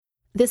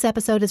This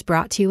episode is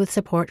brought to you with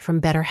support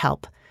from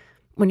BetterHelp.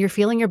 When you're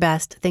feeling your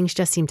best, things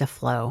just seem to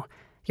flow.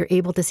 You're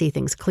able to see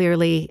things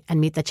clearly and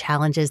meet the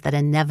challenges that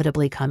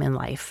inevitably come in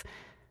life.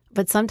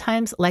 But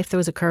sometimes life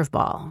throws a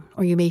curveball,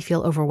 or you may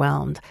feel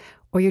overwhelmed,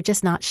 or you're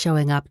just not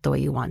showing up the way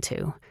you want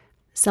to.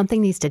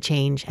 Something needs to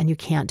change, and you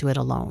can't do it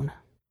alone.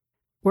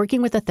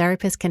 Working with a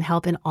therapist can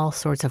help in all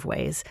sorts of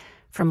ways,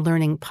 from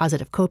learning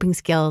positive coping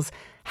skills,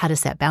 how to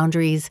set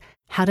boundaries,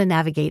 how to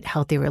navigate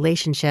healthy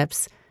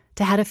relationships,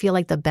 to how to feel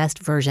like the best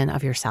version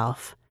of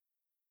yourself.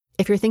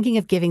 If you're thinking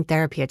of giving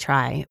therapy a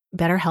try,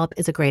 BetterHelp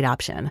is a great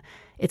option.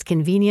 It's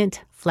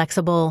convenient,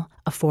 flexible,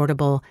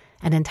 affordable,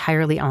 and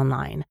entirely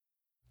online.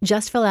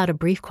 Just fill out a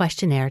brief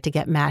questionnaire to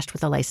get matched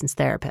with a licensed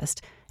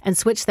therapist, and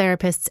switch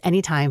therapists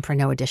anytime for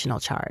no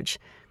additional charge.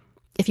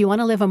 If you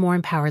want to live a more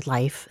empowered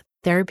life,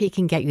 therapy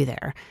can get you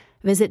there.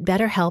 Visit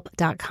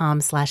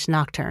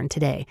betterhelp.com/nocturne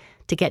today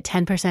to get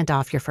 10%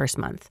 off your first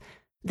month.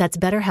 That's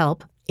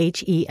BetterHelp,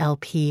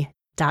 HELP.com/nocturne.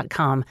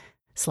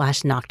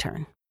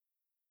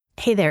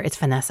 Hey there, it's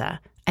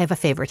Vanessa. I have a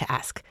favor to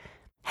ask.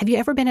 Have you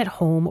ever been at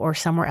home or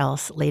somewhere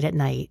else late at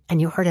night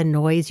and you heard a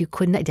noise you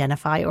couldn't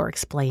identify or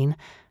explain?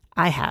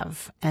 I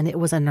have, and it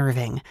was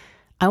unnerving.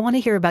 I want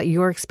to hear about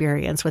your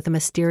experience with a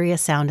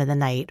mysterious sound in the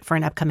night for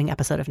an upcoming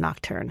episode of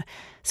Nocturne.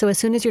 So as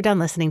soon as you're done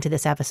listening to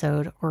this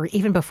episode, or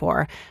even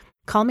before,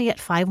 call me at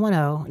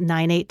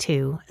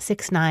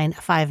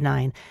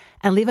 510-982-6959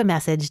 and leave a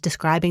message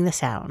describing the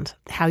sound,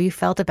 how you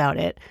felt about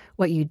it,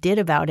 what you did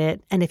about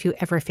it, and if you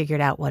ever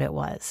figured out what it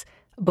was.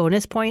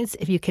 Bonus points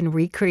if you can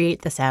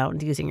recreate the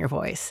sound using your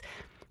voice.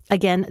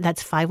 Again,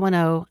 that's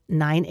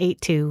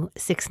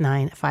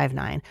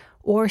 510-982-6959.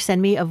 Or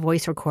send me a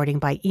voice recording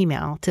by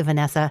email to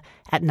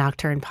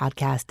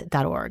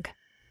vanessa@nocturnepodcast.org.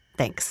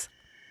 Thanks.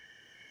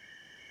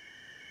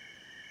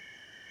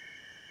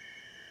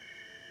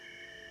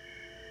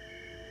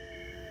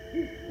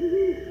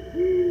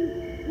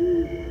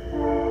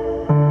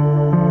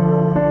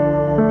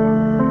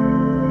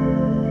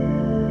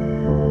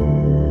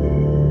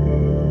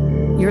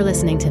 You're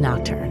listening to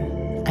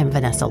Nocturne. I'm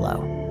Vanessa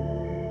Lowe.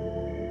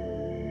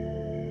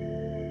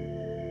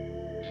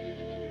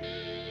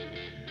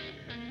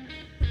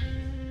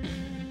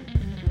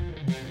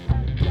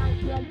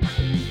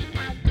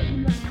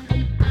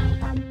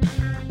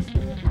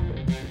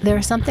 There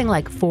are something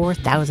like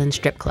 4,000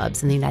 strip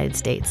clubs in the United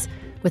States,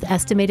 with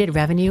estimated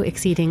revenue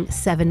exceeding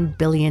 $7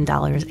 billion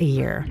a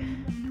year.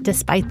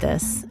 Despite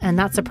this, and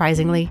not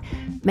surprisingly,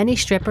 many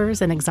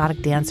strippers and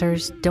exotic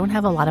dancers don't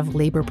have a lot of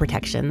labor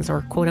protections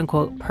or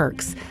quote-unquote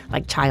perks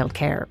like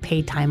childcare,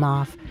 paid time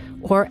off,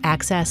 or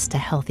access to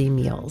healthy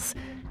meals.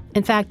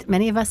 In fact,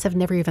 many of us have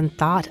never even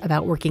thought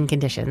about working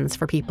conditions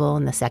for people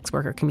in the sex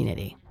worker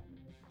community.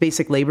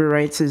 Basic labor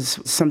rights is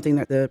something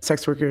that the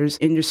sex workers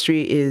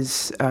industry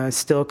is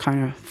still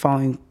kind of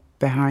falling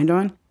behind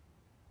on.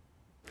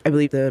 I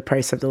believe the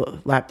price of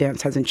the lap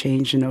dance hasn't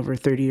changed in over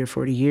 30 or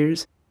 40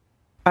 years.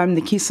 I'm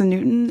Nikisa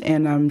Newton,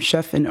 and I'm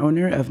chef and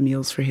owner of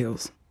Meals for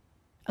Heels.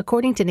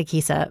 According to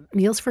Nikisa,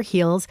 Meals for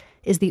Heels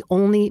is the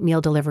only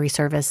meal delivery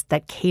service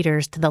that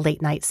caters to the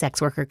late-night sex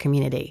worker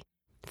community.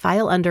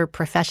 File under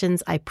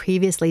professions I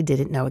previously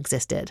didn't know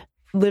existed.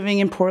 Living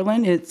in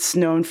Portland, it's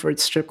known for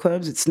its strip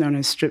clubs. It's known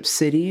as Strip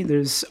City.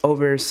 There's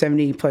over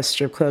 70 plus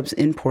strip clubs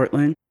in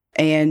Portland.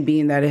 And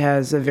being that it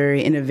has a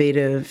very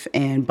innovative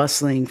and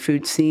bustling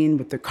food scene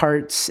with the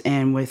carts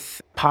and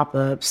with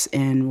pop-ups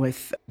and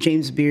with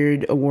James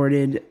Beard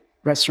awarded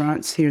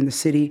restaurants here in the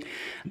city,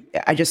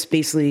 I just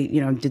basically,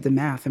 did the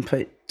math and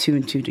put two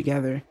and two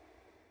together.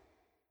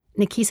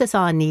 Nikisa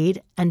saw a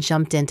need and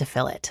jumped in to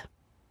fill it.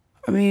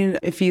 I mean,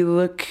 if you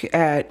look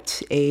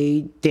at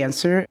a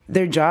dancer,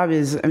 their job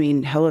is,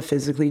 hella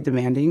physically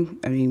demanding.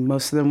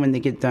 Most of them, when they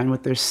get done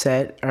with their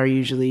set, are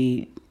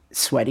usually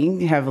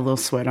sweating, have a little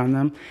sweat on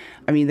them.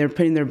 They're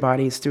putting their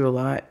bodies through a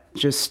lot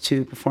just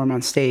to perform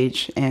on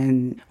stage.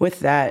 And with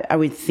that, I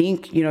would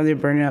think, they're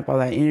burning up all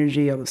that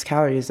energy, all those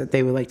calories, that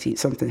they would like to eat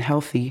something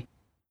healthy.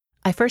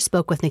 I first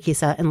spoke with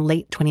Nikisa in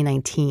late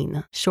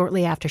 2019,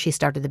 shortly after she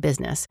started the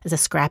business as a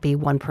scrappy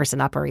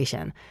one-person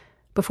operation.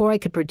 Before I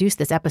could produce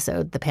this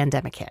episode, the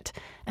pandemic hit,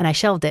 and I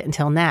shelved it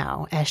until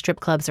now, as strip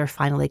clubs are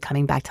finally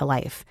coming back to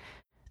life.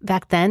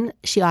 Back then,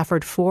 she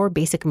offered 4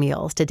 basic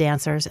meals to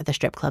dancers at the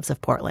strip clubs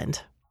of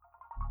Portland.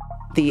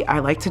 The I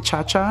Like to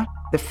Cha-Cha,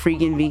 the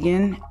Freegan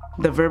Vegan,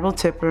 the Verbal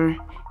Tipper,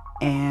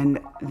 and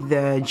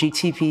the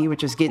GTP,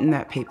 which is Getting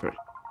That Paper.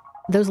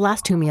 Those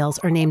last 2 meals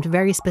are named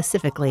very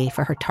specifically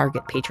for her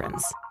target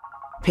patrons.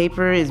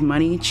 Paper is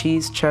money,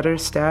 cheese, cheddar,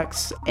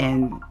 stacks,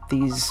 and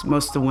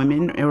most of the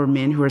women or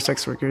men who are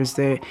sex workers,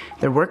 they're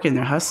working,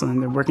 they're hustling,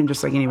 they're working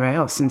just like anybody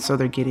else, and so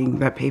they're getting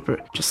that paper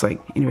just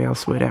like anybody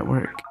else would at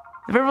work.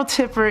 The Verbal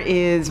Tipper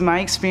is my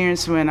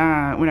experience when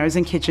I was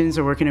in kitchens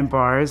or working in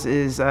bars,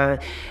 is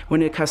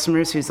when a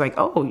customer who's like,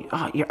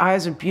 oh, your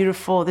eyes are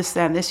beautiful, this,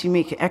 that, and this, you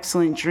make an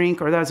excellent drink,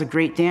 or that was a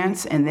great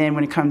dance, and then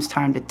when it comes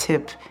time to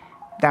tip,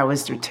 that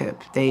was their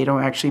tip. They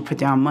don't actually put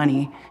down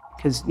money,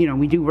 because,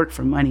 we do work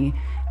for money.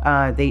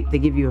 They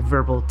give you a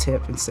verbal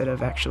tip instead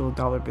of actual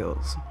dollar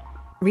bills.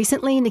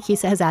 Recently,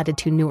 Nikisa has added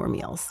 2 newer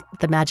meals,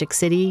 the Magic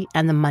City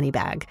and the Money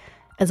Bag,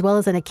 as well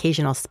as an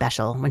occasional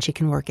special when she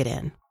can work it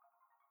in.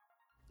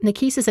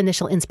 Nikisa's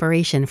initial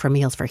inspiration for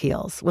Meals for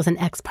Heels was an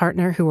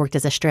ex-partner who worked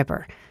as a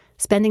stripper.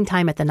 Spending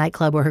time at the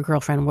nightclub where her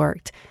girlfriend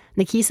worked,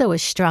 Nikisa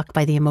was struck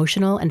by the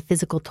emotional and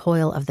physical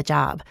toil of the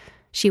job.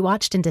 She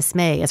watched in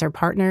dismay as her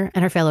partner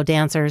and her fellow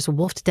dancers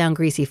wolfed down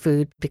greasy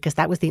food because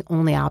that was the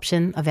only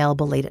option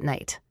available late at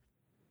night.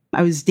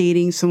 I was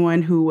dating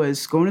someone who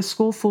was going to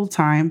school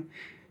full-time.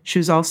 She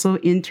was also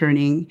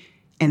interning,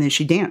 and then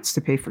she danced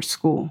to pay for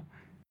school.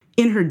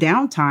 In her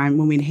downtime,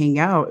 when we'd hang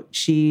out,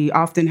 she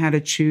often had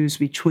to choose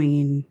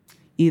between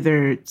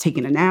either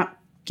taking a nap,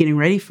 getting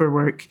ready for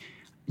work,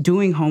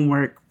 doing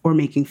homework, or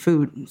making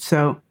food.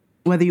 So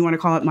whether you want to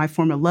call it my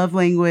form of love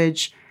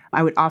language,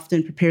 I would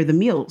often prepare the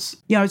meals.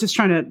 I was just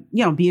trying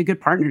to, be a good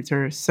partner to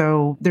her.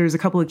 So there's a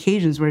couple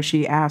occasions where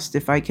she asked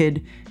if I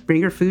could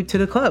bring her food to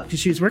the club because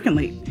she was working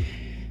late.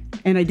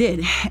 And I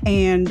did.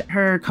 And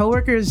her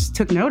coworkers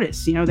took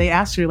notice. They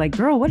asked her, like,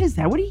 girl, what is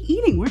that? What are you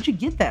eating? Where'd you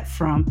get that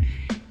from?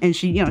 And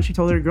she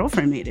told her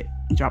girlfriend made it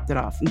and dropped it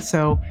off. And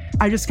so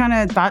I just kind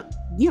of thought,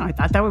 I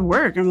thought that would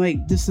work. I'm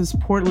like, this is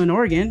Portland,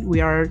 Oregon. We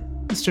are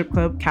the strip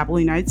club capital of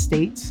the United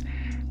States.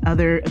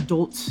 Other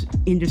adult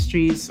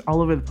industries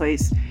all over the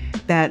place,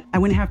 that I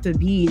wouldn't have to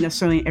be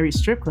necessarily in every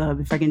strip club.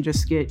 If I can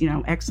just get,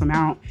 X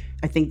amount,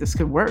 I think this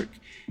could work.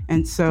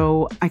 And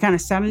so I kind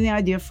of sat on the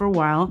idea for a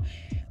while.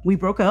 We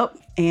broke up,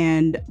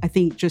 and I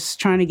think just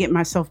trying to get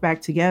myself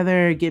back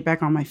together, get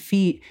back on my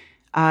feet,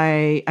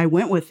 I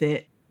went with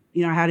it.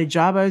 I had a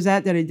job I was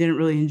at that I didn't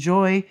really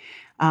enjoy.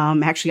 I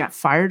actually got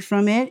fired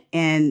from it,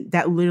 and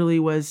that literally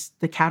was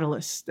the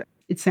catalyst.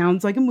 It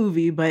sounds like a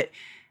movie, but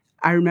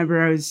I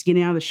remember I was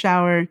getting out of the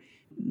shower.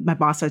 My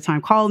boss at the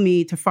time called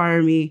me to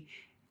fire me,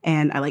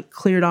 and I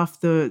cleared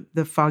off the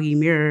foggy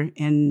mirror,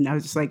 and I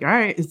was just like, all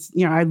right,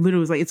 I literally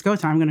was like, it's go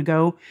time. I'm going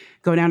to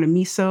go down to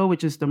MISO,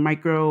 which is the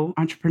Micro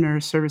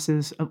Entrepreneur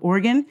Services of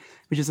Oregon,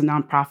 which is a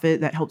nonprofit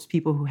that helps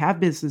people who have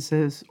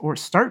businesses or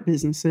start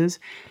businesses.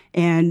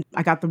 And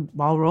I got the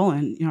ball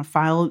rolling,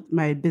 filed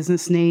my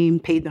business name,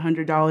 paid the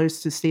 $100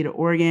 to the state of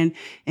Oregon,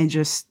 and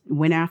just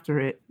went after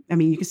it. I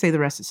mean, you could say the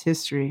rest is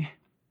history.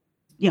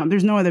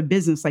 There's no other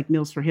business like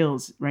Meals for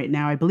Heels right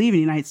now. I believe in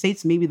the United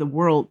States, maybe the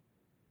world.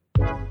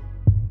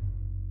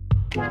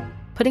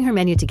 Putting her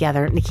menu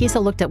together,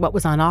 Nikisa looked at what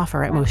was on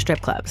offer at most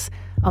strip clubs,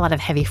 a lot of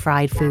heavy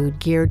fried food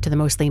geared to the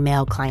mostly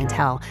male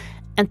clientele,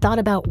 and thought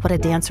about what a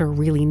dancer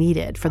really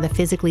needed for the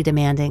physically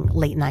demanding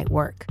late-night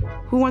work.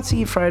 Who wants to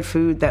eat fried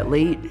food that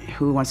late?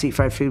 Who wants to eat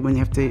fried food when you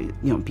have to,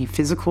 be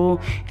physical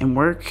and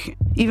work?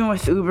 Even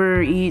with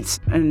Uber Eats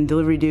and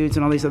delivery dudes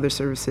and all these other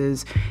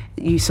services,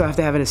 you still have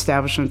to have an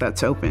establishment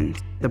that's open.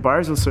 The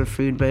bars will serve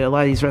food, but a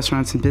lot of these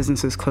restaurants and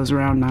businesses close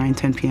around 9,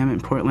 10 p.m.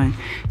 in Portland.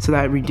 So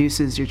that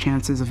reduces your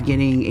chances of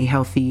getting a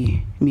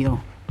healthy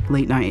meal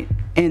late night.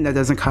 And that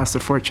doesn't cost a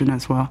fortune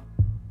as well.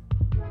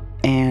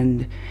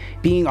 And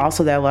being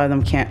also that a lot of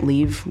them can't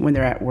leave when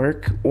they're at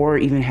work or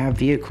even have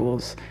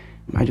vehicles.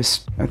 I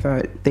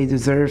thought they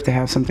deserve to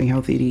have something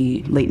healthy to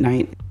eat late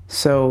night.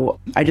 So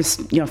I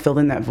just, filled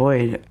in that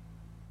void.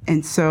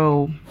 And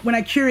so when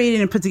I curated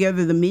and put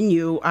together the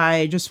menu,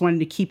 I just wanted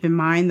to keep in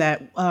mind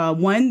that,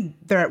 one,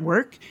 they're at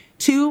work.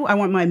 Two, I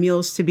want my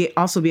meals to be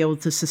able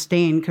to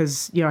sustain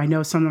because, I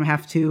know some of them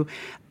have to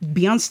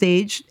be on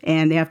stage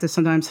and they have to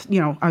sometimes,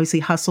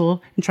 obviously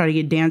hustle and try to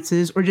get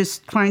dances or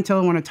just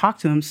clientele want to talk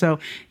to them. So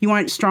you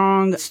want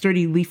strong,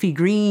 sturdy, leafy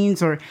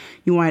greens, or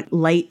you want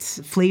light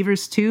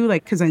flavors too,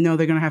 because I know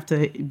they're going to have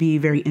to be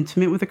very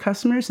intimate with the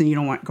customers and you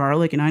don't want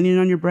garlic and onion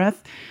on your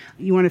breath.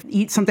 You want to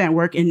eat something at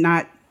work and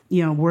not,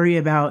 worry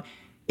about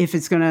if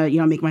it's going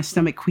to, make my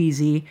stomach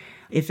queasy,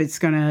 if it's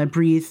going to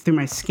breathe through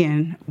my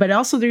skin. But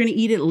also they're going to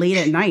eat it late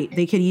at night.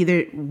 They could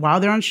either while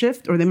they're on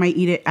shift or they might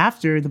eat it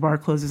after the bar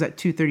closes at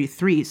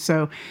 2:33.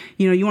 So,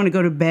 you want to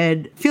go to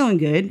bed feeling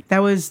good.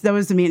 That was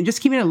the main,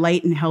 just keeping it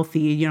light and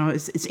healthy.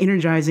 It's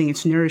energizing,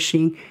 it's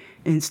nourishing,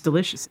 and it's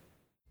delicious.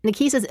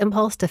 Nikisa's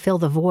impulse to fill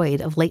the void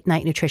of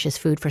late-night nutritious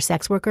food for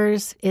sex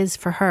workers is,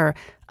 for her,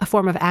 a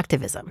form of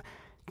activism,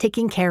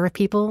 taking care of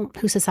people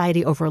who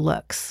society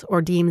overlooks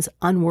or deems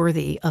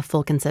unworthy of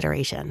full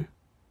consideration.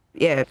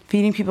 Yeah,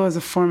 feeding people is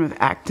a form of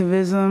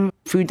activism.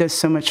 Food does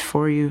so much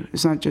for you.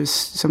 It's not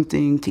just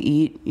something to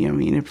eat.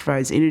 It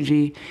provides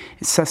energy,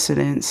 it's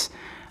sustenance.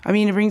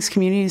 It brings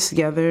communities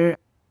together.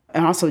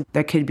 And also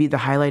that could be the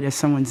highlight of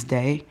someone's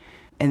day.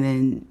 And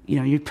then,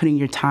 you're putting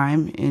your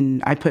time,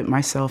 and I put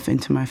myself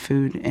into my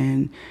food.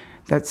 And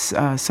that's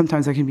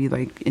sometimes that can be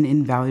like an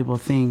invaluable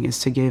thing, is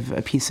to give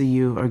a piece of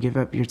you or give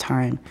up your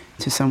time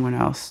to someone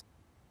else.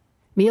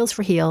 Meals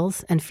for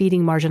Heels and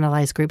feeding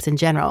marginalized groups in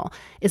general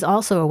is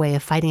also a way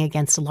of fighting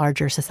against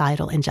larger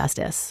societal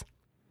injustice.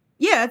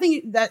 Yeah, I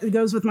think that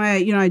goes with my,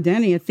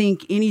 identity. I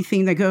think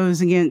anything that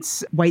goes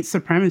against white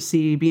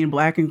supremacy, being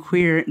Black and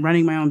queer,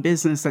 running my own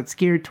business that's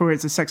geared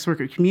towards the sex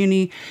worker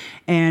community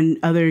and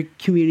other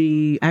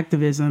community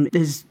activism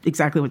is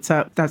exactly what's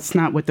up. That's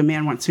not what the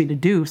man wants me to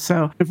do.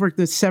 So I've worked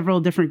with several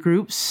different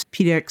groups: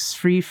 PDX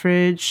Free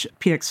Fridge,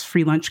 PDX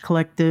Free Lunch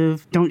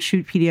Collective, Don't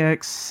Shoot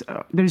PDX.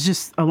 There's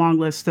just a long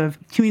list of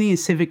community and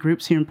civic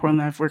groups here in Portland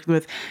that I've worked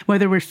with,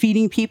 whether we're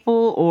feeding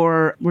people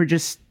or we're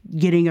just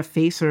getting a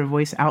face or a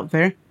voice out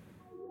there.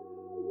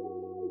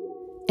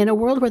 In a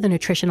world where the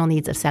nutritional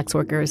needs of sex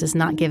workers is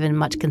not given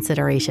much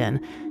consideration,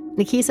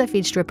 Nikisa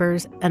feeds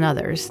strippers and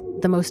others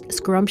the most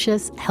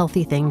scrumptious,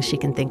 healthy things she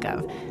can think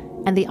of,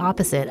 and the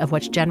opposite of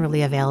what's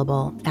generally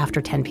available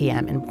after 10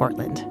 p.m. in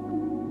Portland.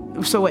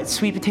 So what,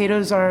 sweet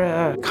potatoes are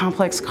a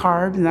complex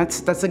carb, and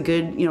that's a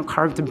good,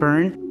 carb to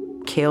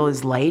burn. Kale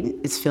is light,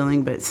 it's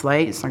filling, but it's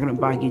light. It's not going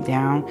to bog you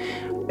down.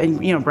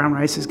 And, brown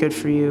rice is good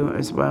for you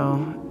as well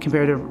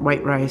compared to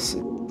white rice.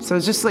 So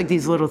it's just like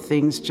these little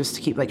things just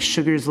to keep like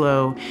sugars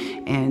low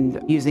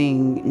and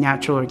using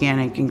natural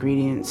organic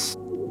ingredients.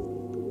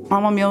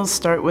 All my meals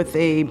start with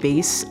a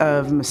base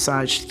of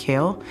massaged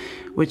kale,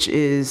 which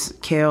is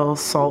kale,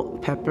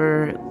 salt,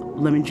 pepper,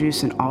 lemon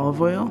juice, and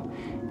olive oil.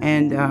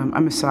 And I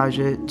massage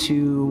it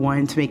to,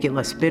 1, to make it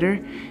less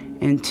bitter,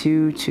 and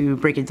 2, to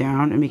break it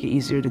down and make it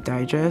easier to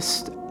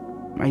digest.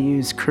 I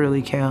use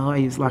curly kale, I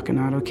use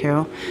lacinato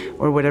kale,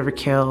 or whatever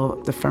kale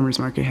the farmer's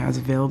market has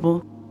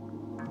available.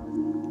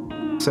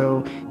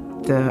 So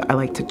I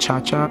like to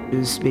cha-cha,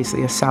 is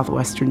basically a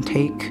southwestern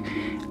take.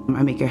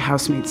 I make a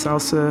house-made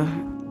salsa,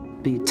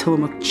 be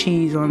Tillamook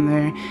cheese on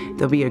there.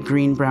 There'll be a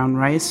green brown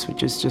rice,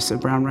 which is just a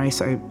brown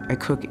rice I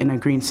cook in a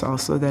green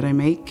salsa that I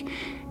make.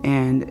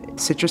 And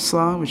citrus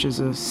slaw, which is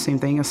the same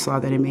thing, a slaw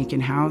that I make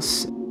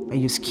in-house. I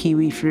use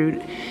kiwi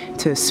fruit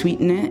to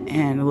sweeten it,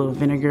 and a little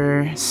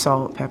vinegar,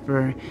 salt,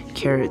 pepper,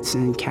 carrots,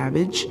 and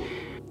cabbage.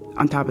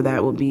 On top of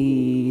that will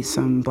be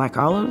some black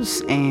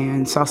olives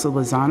and salsa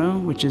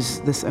Lozano, which is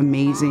this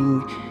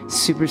amazing,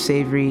 super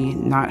savory,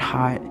 not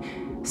hot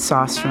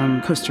sauce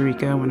from Costa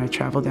Rica. When I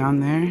travel down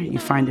there, you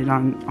find it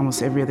on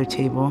almost every other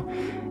table.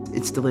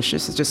 It's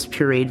delicious. It's just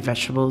pureed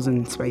vegetables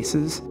and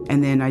spices.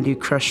 And then I do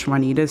crushed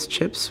Juanita's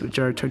chips, which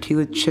are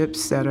tortilla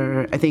chips that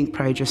are, I think,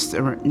 probably just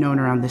known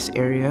around this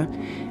area.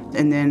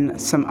 And then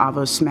some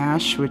avo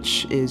smash,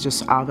 which is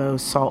just avo,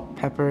 salt,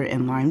 pepper,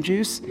 and lime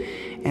juice.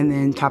 And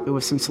then top it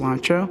with some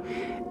cilantro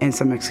and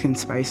some Mexican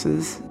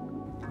spices.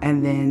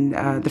 And then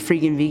the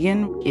Freegan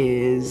Vegan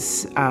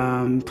is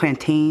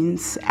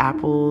plantains,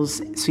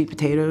 apples, sweet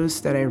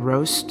potatoes that I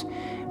roast,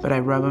 but I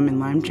rub them in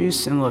lime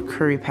juice and a little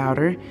curry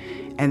powder.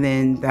 And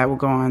then that will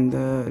go on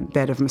the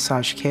bed of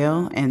massaged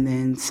kale, and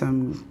then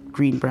some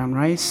green brown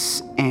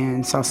rice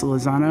and salsa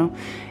Lozano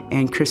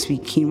and crispy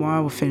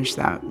quinoa will finish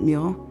that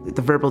meal.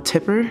 The verbal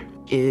tipper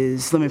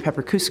is lemon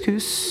pepper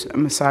couscous,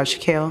 massaged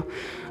kale,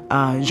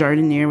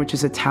 jardiniere, which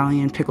is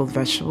Italian pickled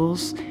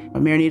vegetables,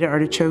 marinated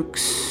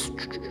artichokes.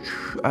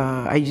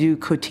 I do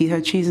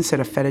cotija cheese instead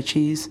of feta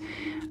cheese,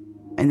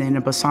 and then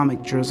a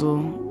balsamic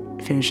drizzle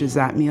finishes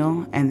that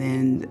meal. And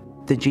then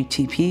the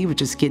GTP,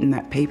 which is getting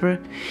that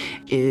paper,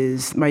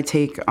 is my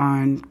take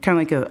on kind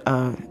of like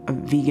a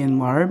vegan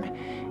larb.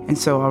 And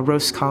so I'll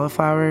roast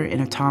cauliflower in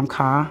a tom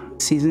kha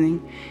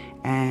seasoning,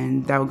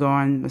 and that will go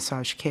on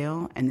massaged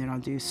kale. And then I'll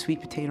do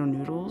sweet potato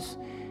noodles,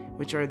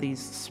 which are these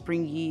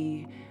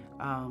springy...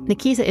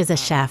 Nikisa is a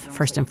chef,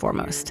 first and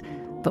foremost.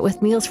 But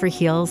with Meals for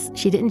Heels,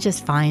 she didn't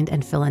just find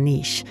and fill a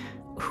niche.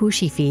 Who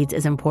she feeds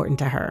is important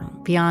to her,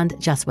 beyond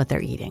just what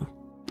they're eating.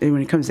 And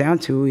when it comes down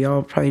to it, we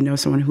all probably know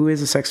someone who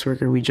is a sex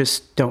worker. We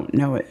just don't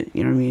know it.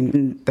 You know what I mean?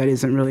 And that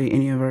isn't really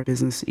any of our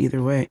business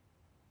either way.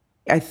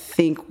 I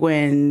think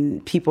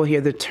when people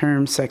hear the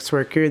term sex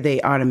worker,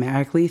 they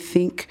automatically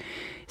think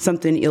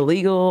something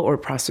illegal or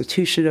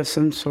prostitution of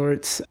some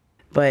sorts,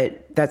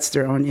 but that's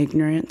their own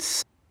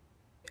ignorance.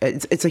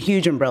 It's a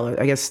huge umbrella.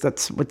 I guess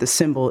that's what the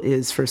symbol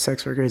is for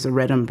sex workers, a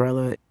red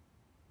umbrella.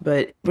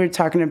 But we're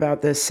talking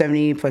about the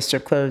 70 plus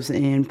strip clubs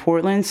in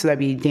Portland, so that'd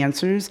be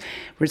dancers.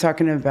 We're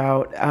talking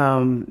about,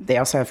 they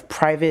also have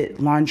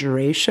private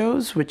lingerie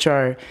shows, which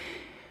are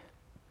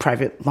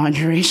private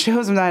lingerie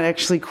shows. I'm not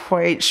actually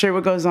quite sure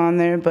what goes on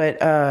there,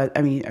 but I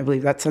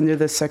believe that's under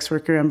the sex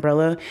worker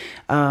umbrella.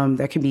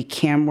 That can be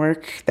cam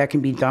work, that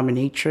can be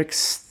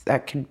dominatrix,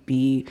 that could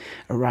be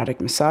erotic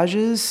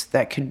massages,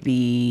 that could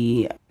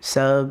be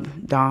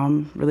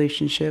sub-dom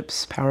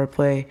relationships, power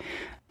play,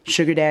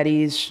 sugar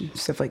daddies,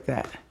 stuff like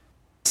that.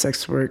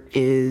 Sex work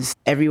is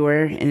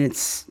everywhere, and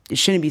it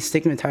shouldn't be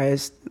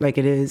stigmatized like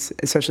it is,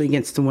 especially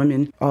against the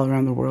women all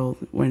around the world.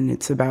 When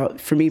it's about,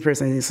 for me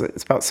personally,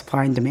 it's about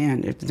supply and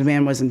demand. If the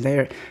demand wasn't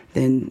there,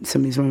 then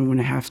some of these women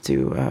wouldn't have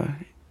to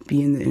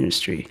be in the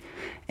industry.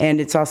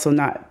 And it's also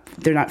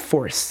they're not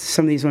forced.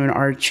 Some of these women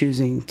are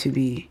choosing to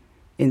be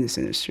in this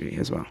industry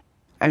as well.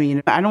 I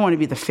mean, I don't want to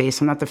be the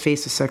face. I'm not the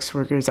face of sex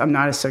workers. I'm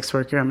not a sex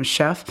worker. I'm a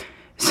chef.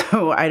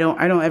 So I don't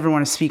ever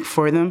want to speak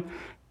for them.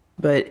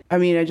 But I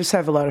mean, I just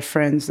have a lot of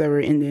friends that were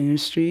in the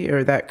industry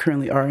or that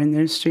currently are in the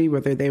industry,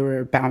 whether they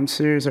were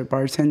bouncers or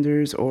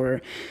bartenders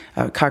or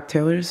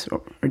cocktailers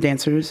or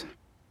dancers.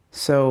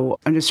 So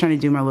I'm just trying to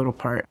do my little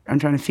part. I'm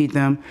trying to feed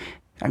them.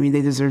 I mean,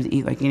 they deserve to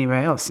eat like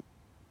anybody else.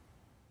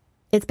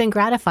 It's been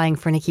gratifying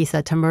for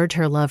Nikisa to merge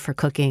her love for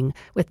cooking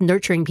with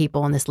nurturing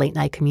people in this late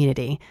night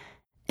community.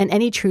 And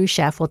any true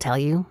chef will tell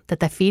you that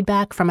the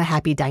feedback from a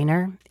happy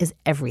diner is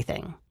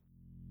everything.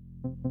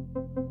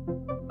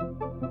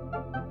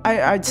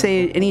 I'd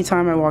say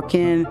anytime I walk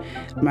in,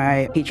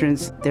 my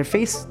patrons, their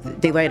face,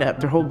 they light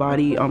up. Their whole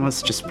body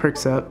almost just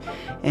perks up.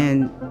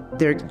 And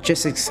they're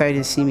just excited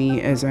to see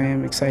me as I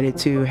am excited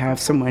to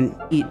have someone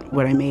eat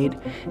what I made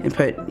and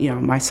put,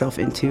 myself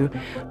into.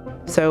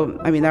 So,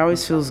 I mean, that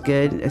always feels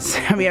good.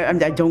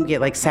 I don't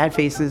get like sad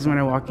faces when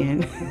I walk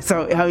in.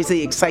 So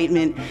obviously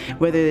excitement,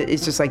 whether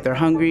it's just like they're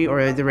hungry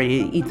or they're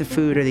ready to eat the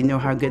food or they know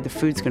how good the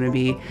food's going to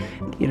be,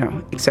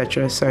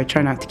 etc. So I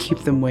try not to keep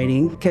them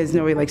waiting because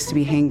nobody likes to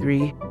be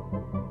hangry.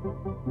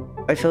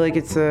 I feel like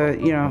it's a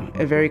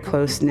very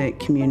close-knit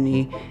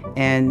community,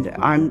 and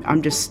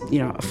I'm just,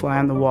 a fly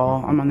on the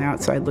wall. I'm on the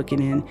outside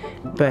looking in,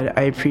 but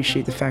I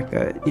appreciate the fact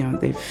that,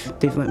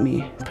 they've let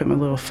me put my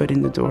little foot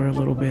in the door a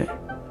little bit.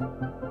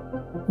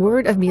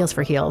 Word of Meals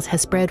for Heels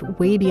has spread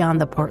way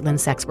beyond the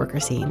Portland sex worker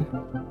scene.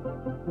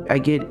 I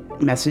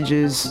get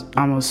messages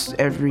almost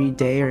every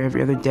day or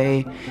every other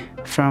day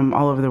from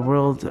all over the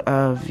world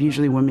of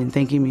usually women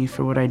thanking me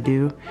for what I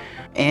do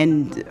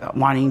and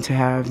wanting to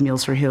have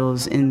Meals for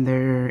Heels in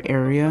their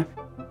area.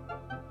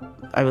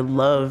 I would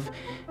love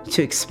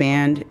to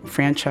expand,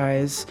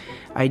 franchise.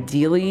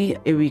 Ideally,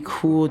 it would be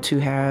cool to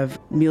have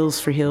Meals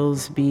for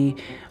Heels be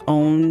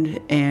owned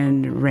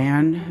and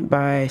ran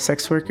by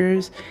sex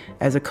workers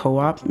as a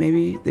co-op,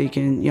 maybe. They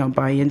can,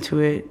 buy into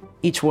it.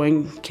 Each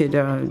one could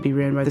be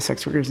ran by the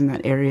sex workers in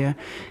that area.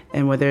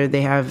 And whether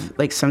they have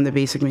like some of the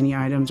basic menu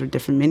items or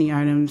different menu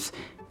items,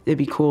 it'd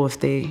be cool if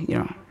they,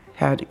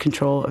 had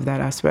control of that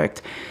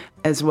aspect,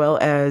 as well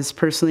as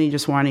personally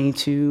just wanting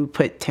to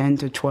put 10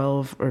 to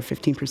 12 or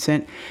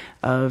 15%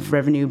 of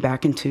revenue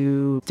back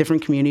into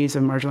different communities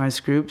of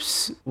marginalized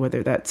groups,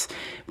 whether that's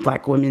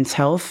Black women's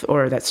health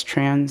or that's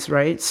trans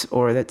rights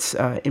or that's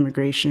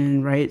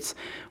immigration rights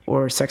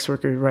or sex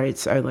worker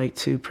rights. I'd like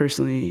to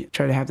personally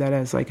try to have that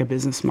as like a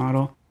business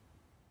model.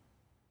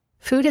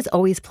 Food has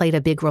always played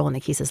a big role in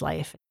Nikisa's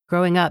life.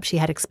 Growing up, she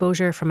had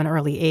exposure from an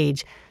early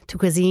age to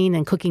cuisine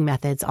and cooking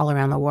methods all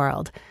around the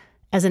world.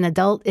 As an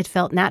adult, it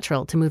felt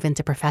natural to move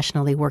into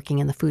professionally working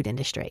in the food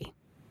industry.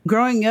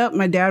 Growing up,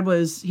 my dad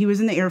was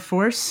in the Air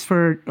Force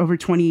for over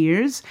 20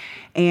 years,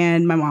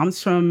 and my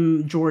mom's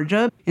from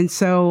Georgia. And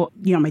so,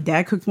 my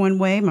dad cooked one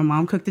way, my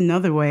mom cooked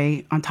another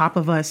way, on top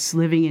of us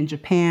living in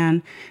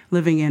Japan,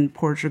 living in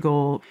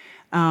Portugal,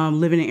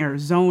 living in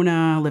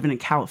Arizona, living in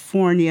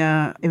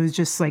California. It was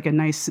just like a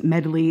nice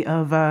medley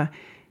of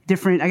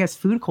different,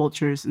 food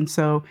cultures. And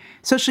so,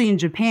 especially in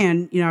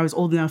Japan, I was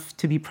old enough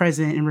to be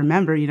present and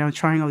remember,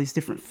 trying all these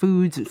different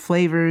foods and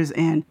flavors.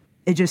 And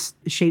it just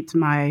shaped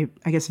my,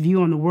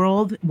 view on the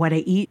world, what I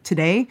eat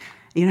today.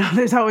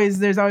 There's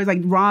always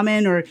like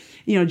ramen or,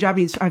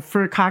 Japanese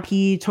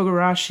furikake,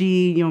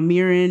 togarashi,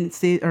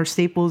 mirin are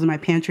staples in my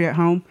pantry at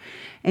home.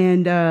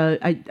 And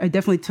I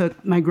definitely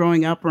took my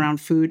growing up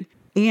around food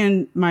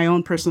and my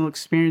own personal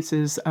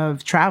experiences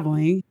of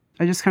traveling.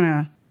 I just kind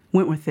of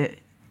went with it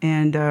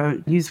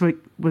and used what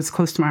was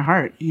close to my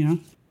heart,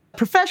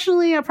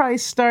 Professionally, I probably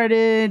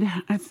started,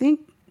 when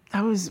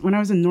I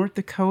was in North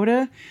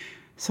Dakota.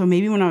 So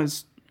maybe when I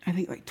was,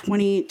 like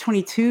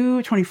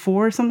 22,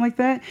 24, something like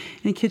that,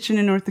 in a kitchen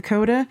in North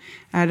Dakota.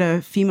 I had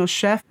a female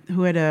chef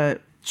who had a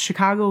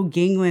Chicago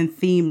gangland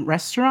themed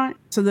restaurant.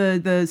 So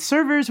the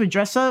servers would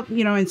dress up,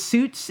 in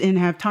suits and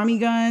have Tommy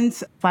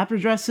guns, flapper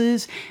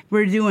dresses.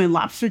 We're doing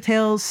lobster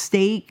tails,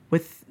 steak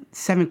with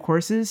 7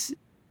 courses.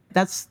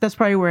 That's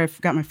probably where I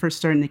got my first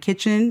start in the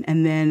kitchen.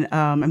 And then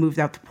I moved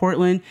out to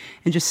Portland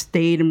and just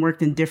stayed and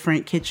worked in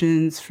different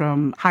kitchens,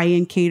 from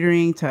high-end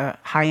catering to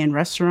high-end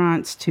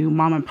restaurants to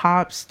mom and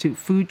pops to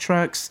food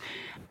trucks.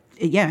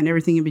 Yeah, and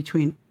everything in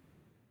between.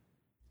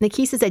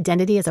 Nikisa's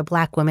identity as a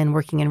Black woman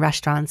working in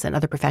restaurants and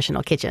other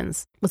professional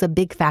kitchens was a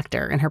big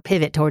factor in her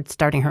pivot towards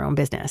starting her own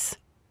business.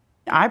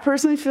 I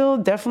personally feel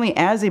definitely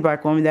as a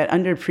Black woman that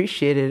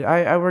underappreciated.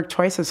 I work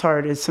twice as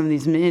hard as some of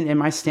these men, and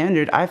my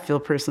standard, I feel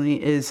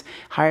personally, is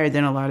higher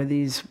than a lot of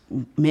these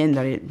men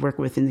that I work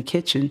with in the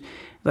kitchen.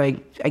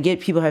 Like, I get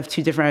people have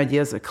 2 different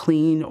ideas of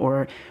clean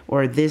or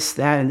this,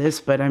 that, and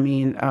this, but I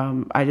mean,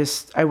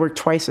 I work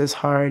twice as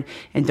hard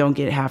and don't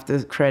get half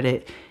the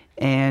credit.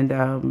 And,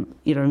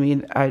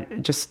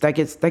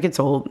 that gets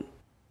old.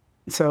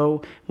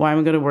 So why am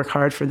I going to work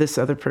hard for this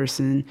other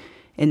person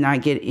and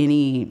not get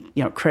any,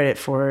 credit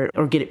for it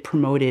or get it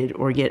promoted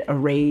or get a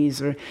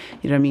raise or,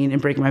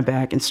 and break my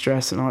back and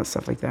stress and all that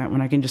stuff like that, when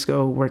I can just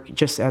go work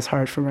just as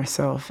hard for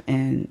myself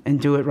and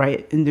do it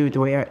right and do it the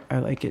way I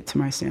like it to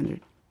my standard.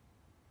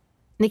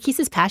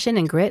 Nikisa's passion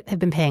and grit have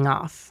been paying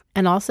off,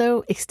 and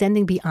also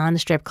extending beyond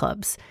strip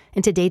clubs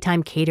into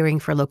daytime catering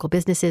for local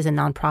businesses and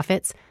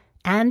nonprofits,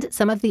 and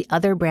some of the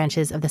other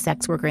branches of the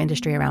sex worker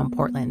industry around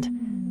Portland.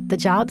 The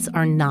jobs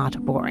are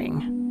not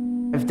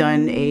boring. I've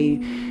done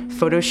a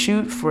photo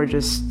shoot for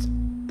just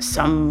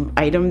some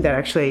item that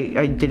actually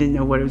I didn't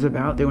know what it was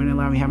about. They wouldn't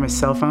allow me to have my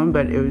cell phone,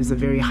 but it was a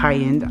very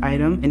high-end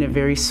item in a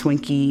very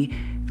swanky,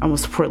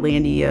 almost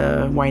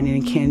Portlandia, Wine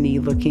and Candy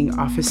looking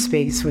office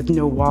space with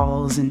no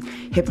walls and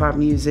hip-hop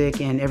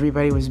music, and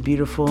everybody was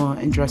beautiful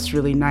and dressed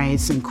really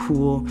nice and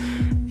cool.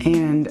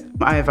 And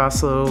I've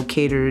also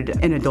catered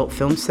an adult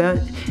film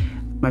set.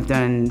 I've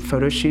done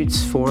photo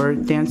shoots for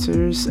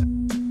dancers.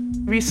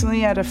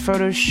 Recently at a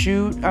photo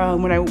shoot,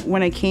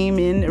 when I came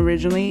in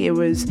originally, it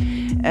was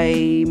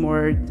a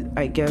more,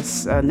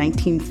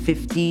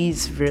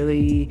 1950s,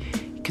 really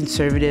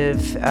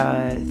conservative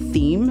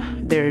theme.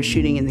 They're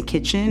shooting in the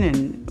kitchen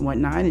and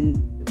whatnot,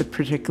 and the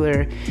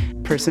particular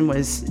person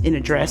was in a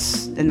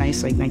dress, a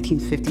nice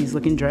 1950s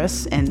looking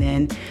dress. And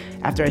then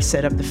after I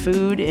set up the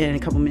food and a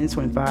couple minutes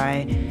went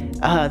by,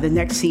 the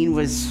next scene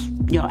was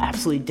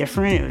absolutely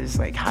different. It was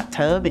like hot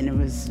tub, and it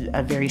was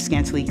very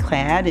scantily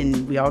clad,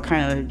 and we all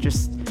kind of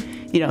just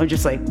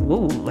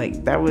whoa,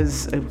 that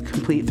was a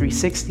complete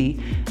 360.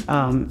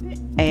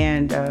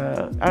 And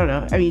I don't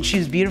know. I mean, she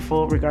was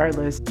beautiful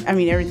regardless. I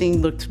mean,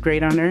 everything looked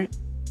great on her.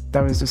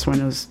 That was just one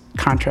of those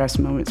contrast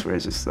moments where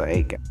it's just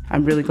like,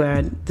 I'm really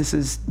glad this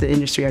is the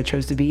industry I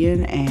chose to be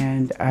in,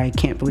 and I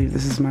can't believe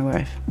this is my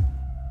life.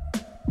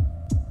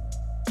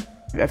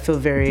 I feel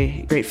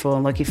very grateful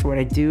and lucky for what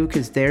I do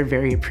because they're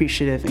very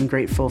appreciative and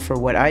grateful for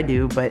what I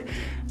do. But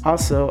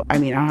also, I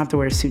don't have to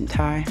wear a suit and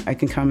tie. I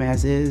can come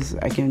as is.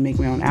 I can make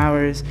my own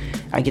hours.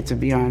 I get to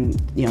be on,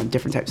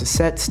 different types of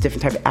sets,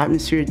 different type of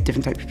atmosphere,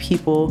 different type of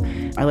people.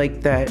 I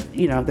like that,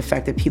 the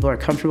fact that people are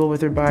comfortable with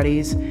their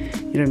bodies. You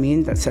know what I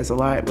mean? That says a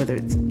lot, whether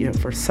it's,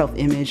 for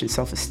self-image and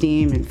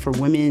self-esteem, and for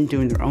women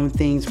doing their own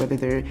things, whether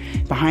they're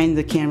behind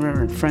the camera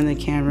or in front of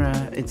the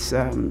camera. It's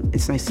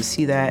nice to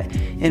see that.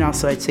 And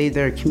also, I'd say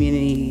their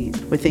community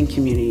within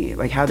community,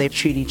 like how they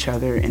treat each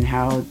other and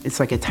how it's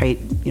like a tight,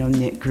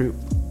 knit group.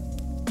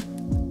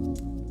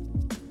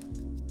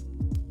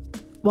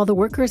 While the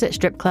workers at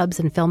strip clubs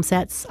and film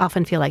sets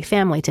often feel like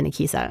family to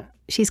Nikisa,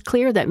 she's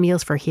clear that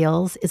Meals for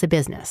Heels is a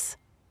business.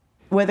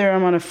 Whether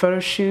I'm on a photo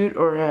shoot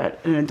or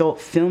at an adult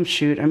film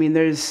shoot,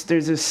 there's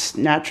this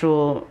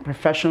natural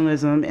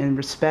professionalism and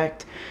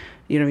respect,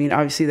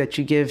 obviously that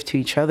you give to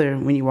each other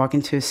when you walk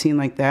into a scene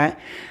like that.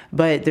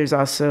 But there's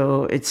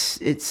also,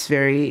 it's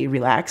very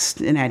relaxed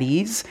and at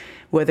ease.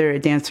 Whether a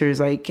dancer is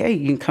like, hey,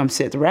 you can come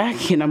sit at the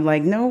rack. And I'm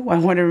like, no, I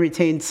want to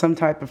retain some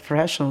type of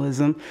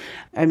professionalism.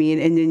 And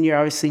then you're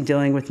obviously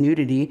dealing with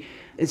nudity.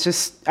 It's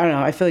just, I don't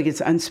know, I feel like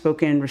it's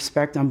unspoken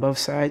respect on both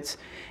sides.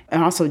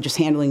 And also just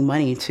handling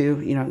money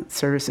too,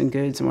 service and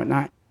goods and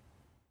whatnot.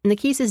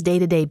 Nikisa's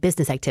day-to-day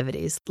business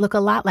activities look a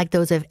lot like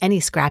those of any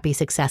scrappy,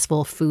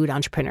 successful food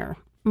entrepreneur,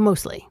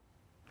 mostly.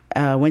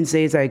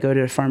 Wednesdays, I go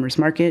to a farmer's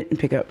market and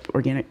pick up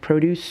organic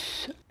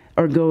produce,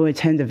 or go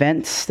attend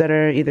events that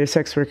are either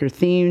sex worker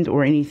themed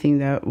or anything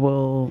that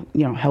will,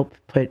 help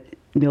put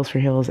Meals for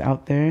Heels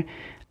out there.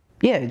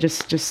 Yeah,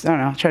 just I don't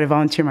know, try to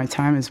volunteer my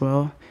time as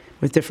well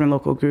with different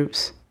local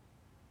groups.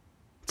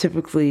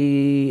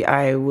 Typically,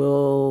 I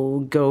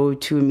will go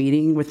to a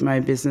meeting with my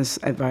business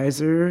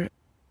advisor.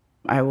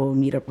 I will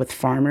meet up with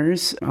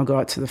farmers. I'll go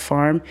out to the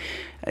farm,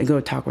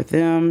 go talk with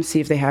them, see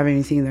if they have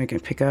anything that I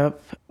can pick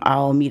up.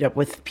 I'll meet up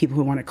with people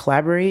who want to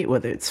collaborate,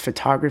 whether it's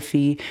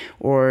photography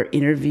or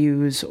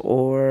interviews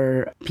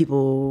or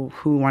people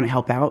who want to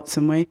help out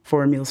some way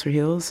for Meals for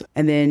Heels.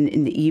 And then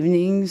in the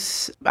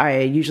evenings, I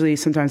usually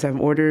sometimes have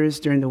orders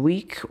during the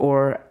week,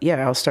 or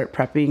I'll start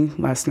prepping.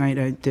 Last night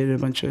I did a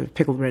bunch of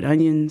pickled red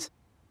onions.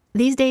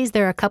 These days,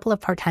 there are a couple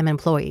of part-time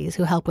employees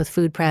who help with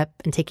food prep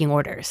and taking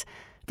orders.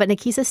 But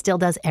Nikisa still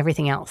does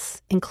everything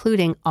else,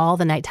 including all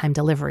the nighttime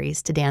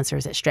deliveries to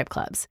dancers at strip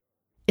clubs.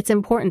 It's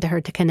important to her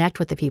to connect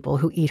with the people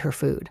who eat her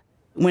food.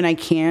 When I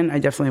can, I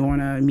definitely want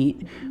to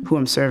meet who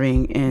I'm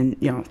serving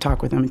and,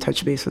 talk with them and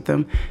touch base with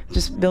them.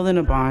 Just building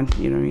a bond,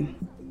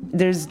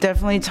 There's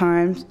definitely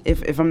times,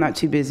 if I'm not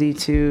too busy,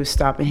 to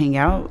stop and hang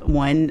out.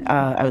 One,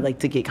 I would like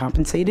to get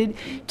compensated.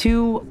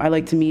 Two, I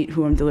like to meet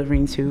who I'm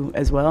delivering to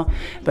as well.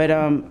 But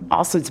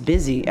also it's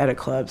busy at a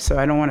club, so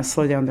I don't want to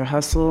slow down their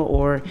hustle,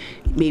 or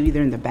maybe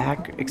they're in the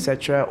back,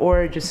 etc.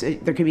 Or just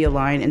there could be a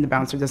line and the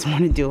bouncer doesn't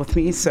want to deal with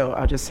me, so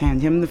I'll just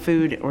hand him the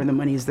food or the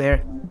money's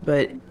there.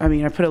 But I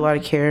put a lot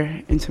of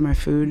care into my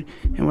food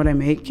and what I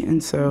make,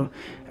 and so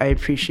I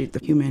appreciate the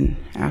human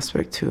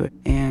aspect to it.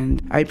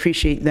 And I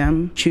appreciate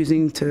them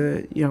choosing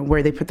to,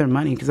 where they put their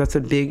money, because that's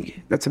a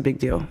big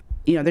deal.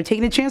 They're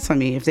taking a chance on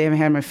me if they haven't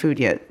had my food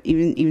yet,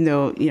 even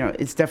though,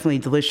 it's definitely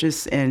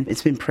delicious and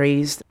it's been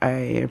praised. I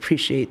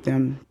appreciate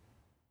them.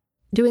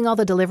 Doing all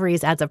the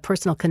deliveries adds a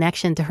personal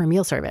connection to her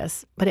meal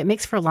service, but it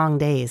makes for long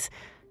days.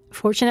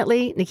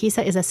 Fortunately,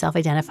 Nikisa is a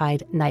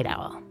self-identified night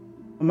owl.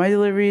 My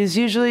deliveries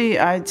usually,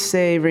 I'd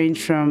say,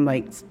 range from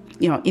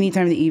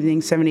anytime in the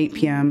evening, 7, 8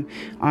 p.m.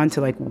 on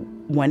to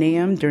 1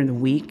 a.m. during the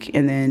week.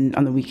 And then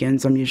on the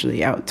weekends, I'm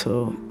usually out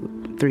till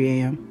 3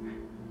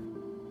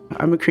 a.m.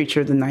 I'm a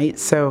creature of the night,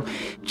 so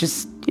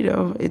just,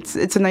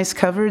 it's a nice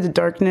cover, the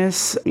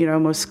darkness.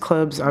 Most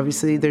clubs,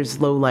 obviously, there's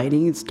low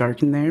lighting, it's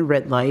dark in there,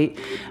 red light.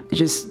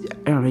 Just,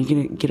 I don't know, you're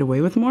going to get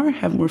away with more,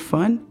 have more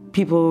fun.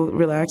 People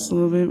relax a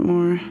little bit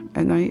more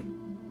at night.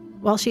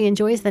 While she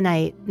enjoys the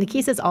night,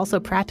 Nikisa's also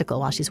practical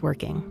while she's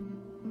working.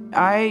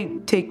 I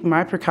take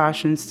my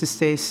precautions to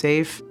stay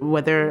safe,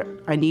 whether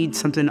I need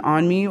something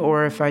on me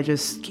or if I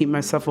just keep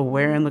myself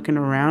aware and looking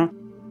around.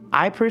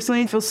 I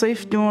personally feel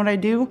safe doing what I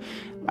do.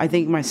 I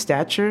think my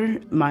stature,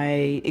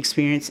 my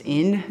experience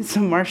in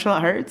some martial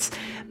arts,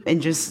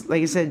 and just,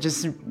 like I said,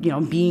 just,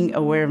 being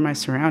aware of my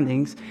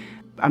surroundings.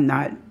 I'm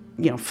not,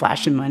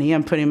 flashing money.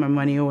 I'm putting my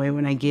money away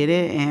when I get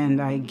it, and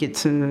I get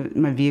to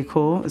my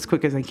vehicle as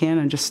quick as I can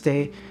and just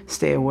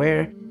stay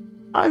aware.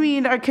 I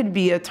mean, I could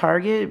be a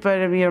target,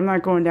 but I'm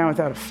not going down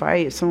without a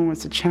fight. If someone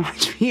wants to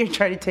challenge me or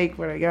try to take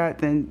what I got,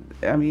 then,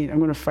 I'm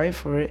going to fight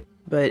for it.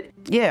 But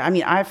yeah,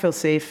 I feel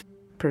safe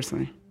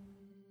personally.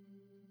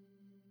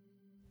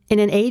 In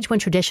an age when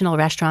traditional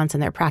restaurants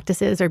and their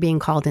practices are being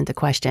called into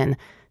question,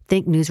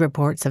 think news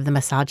reports of the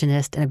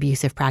misogynist and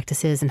abusive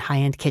practices in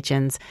high-end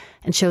kitchens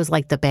and shows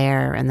like The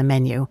Bear and The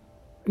Menu,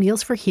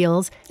 Meals for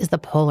Heels is the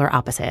polar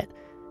opposite.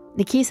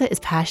 Nikisa is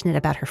passionate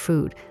about her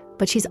food,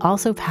 but she's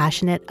also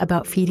passionate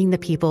about feeding the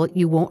people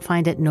you won't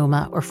find at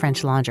Noma or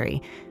French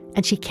Laundry,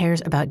 and she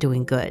cares about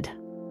doing good.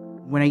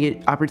 When I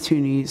get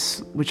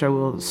opportunities, which I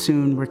will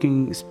soon,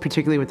 working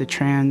particularly with the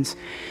trans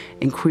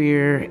and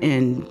queer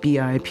and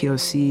BI,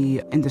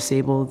 POC, and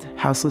disabled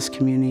houseless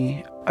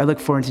community, I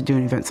look forward to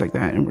doing events like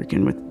that and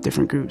working with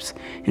different groups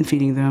and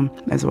feeding them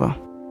as well.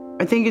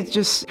 I think it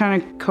just kind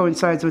of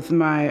coincides with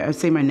my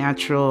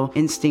natural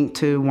instinct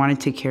to want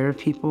to take care of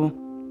people.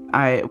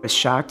 I was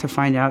shocked to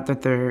find out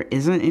that there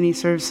isn't any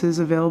services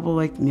available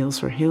like Meals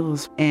for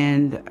Heels.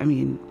 And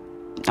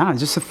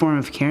just a form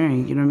of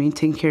caring,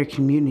 taking care of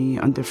community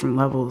on different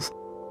levels.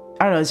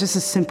 I don't know, it's just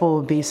a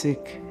simple,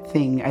 basic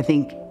thing. I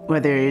think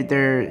whether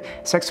they're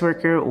a sex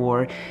worker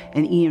or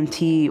an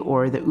EMT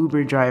or the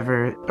Uber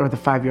driver or the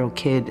 5-year-old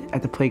kid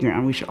at the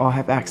playground, we should all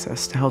have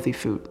access to healthy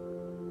food.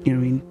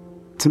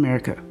 It's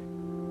America.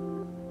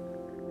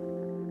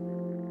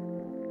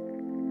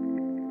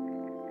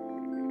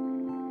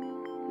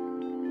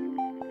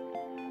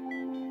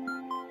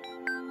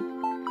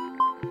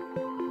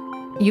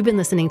 You've been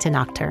listening to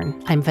Nocturne.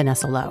 I'm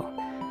Vanessa Lowe.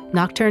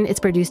 Nocturne is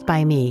produced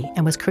by me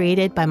and was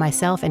created by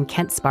myself and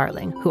Kent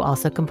Sparling, who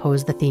also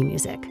composed the theme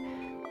music.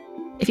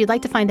 If you'd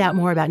like to find out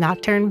more about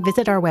Nocturne,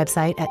 visit our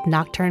website at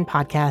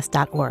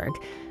nocturnepodcast.org,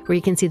 where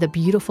you can see the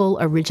beautiful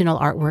original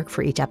artwork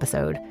for each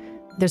episode.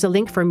 There's a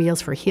link for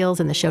Meals for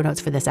Heels in the show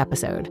notes for this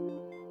episode.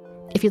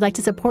 If you'd like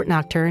to support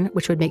Nocturne,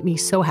 which would make me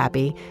so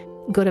happy,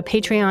 go to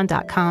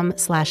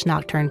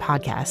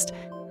patreon.com/nocturnepodcast.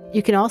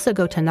 You can also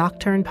go to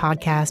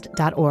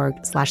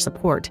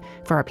nocturnepodcast.org/support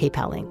for our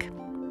PayPal link.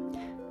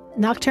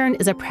 Nocturne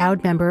is a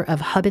proud member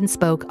of Hub and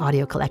Spoke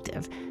Audio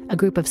Collective, a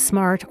group of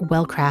smart,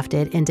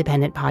 well-crafted,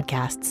 independent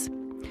podcasts.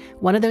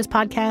 One of those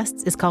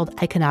podcasts is called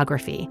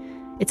Iconography.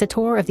 It's a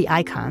tour of the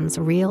icons,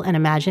 real and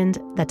imagined,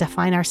 that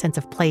define our sense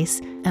of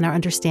place and our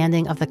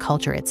understanding of the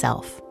culture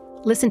itself.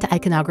 Listen to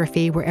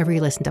Iconography wherever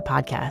you listen to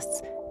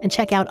podcasts, and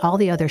check out all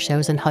the other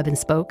shows in Hub and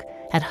Spoke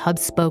at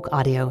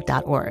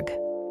hubspokeaudio.org.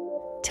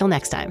 Till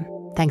next time,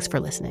 thanks for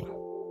listening.